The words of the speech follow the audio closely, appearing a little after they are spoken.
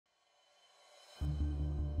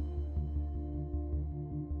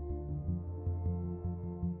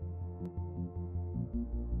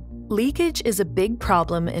Leakage is a big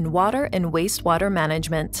problem in water and wastewater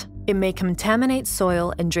management. It may contaminate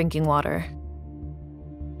soil and drinking water.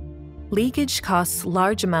 Leakage costs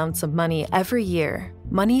large amounts of money every year,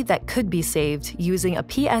 money that could be saved using a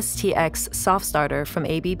PSTX softstarter from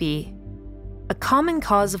ABB. A common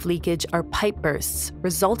cause of leakage are pipe bursts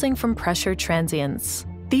resulting from pressure transients.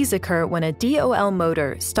 These occur when a DOL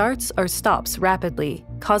motor starts or stops rapidly,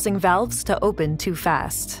 causing valves to open too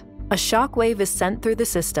fast. A shock wave is sent through the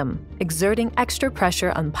system, exerting extra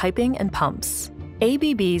pressure on piping and pumps.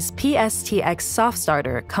 ABB's PSTX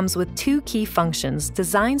softstarter comes with two key functions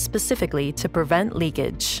designed specifically to prevent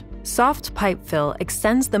leakage. Soft pipe fill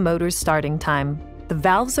extends the motor's starting time. The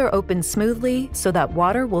valves are opened smoothly so that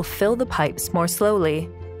water will fill the pipes more slowly.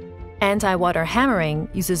 Anti-water hammering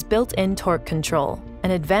uses built-in torque control,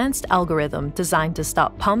 an advanced algorithm designed to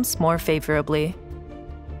stop pumps more favorably.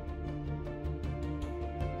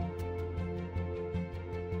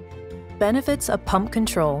 Benefits of pump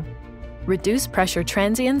control: reduce pressure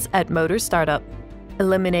transients at motor startup,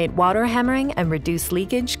 eliminate water hammering and reduce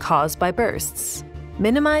leakage caused by bursts,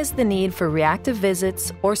 minimize the need for reactive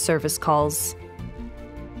visits or service calls,